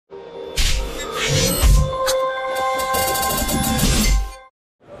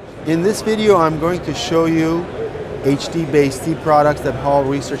In this video, I'm going to show you HDBaseT products that Hall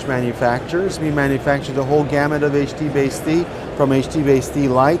Research manufactures. We manufacture the whole gamut of HDBaseT, from HDBaseT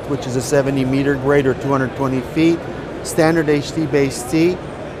Lite, which is a 70 meter grade or 220 feet, standard HDBaseT,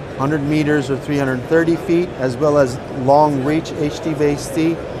 100 meters or 330 feet, as well as long reach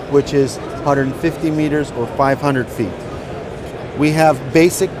HDBaseT, which is 150 meters or 500 feet. We have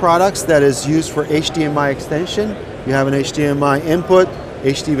basic products that is used for HDMI extension. You have an HDMI input,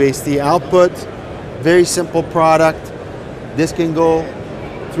 HDBaseT output, very simple product. This can go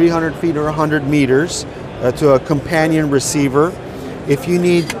 300 feet or 100 meters to a companion receiver. If you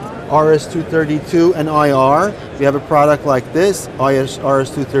need RS-232 and IR, we have a product like this,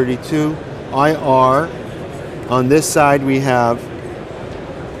 RS-232 IR. On this side we have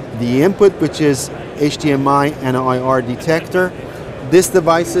the input, which is HDMI and an IR detector. This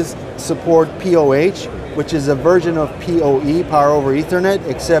devices support POH, which is a version of PoE, Power over Ethernet,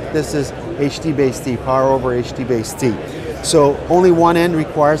 except this is HDBaseT, Power over HDBaseT. So only one end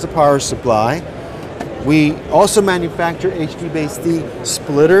requires a power supply. We also manufacture HDBaseT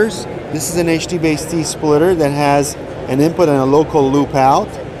splitters. This is an HDBaseT splitter that has an input and a local loop out,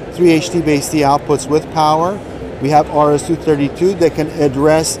 3 HDBaseT outputs with power. We have RS-232 that can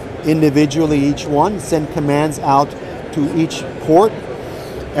address individually each one, send commands out to each port,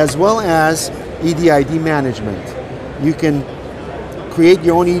 as well as EDID management. You can create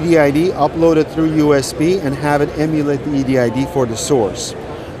your own EDID, upload it through USB, and have it emulate the EDID for the source.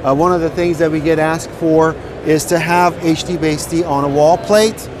 One of the things that we get asked for is to have HDBaseT on a wall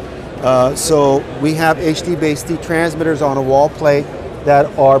plate. So we have HDBaseT transmitters on a wall plate that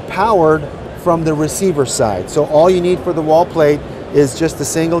are powered from the receiver side. So all you need for the wall plate is just a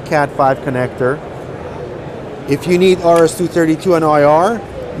single Cat5 connector. If you need RS-232 and IR,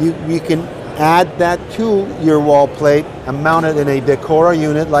 you can add that to your wall plate and mount it in a Decora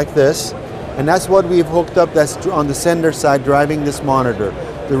unit like this. And that's what we've hooked up, that's on the sender side driving this monitor.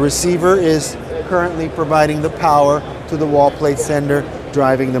 The receiver is currently providing the power to the wall plate sender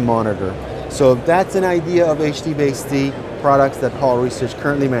driving the monitor. So that's an idea of HDBaseT products that Hall Research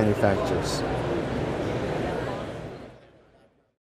currently manufactures.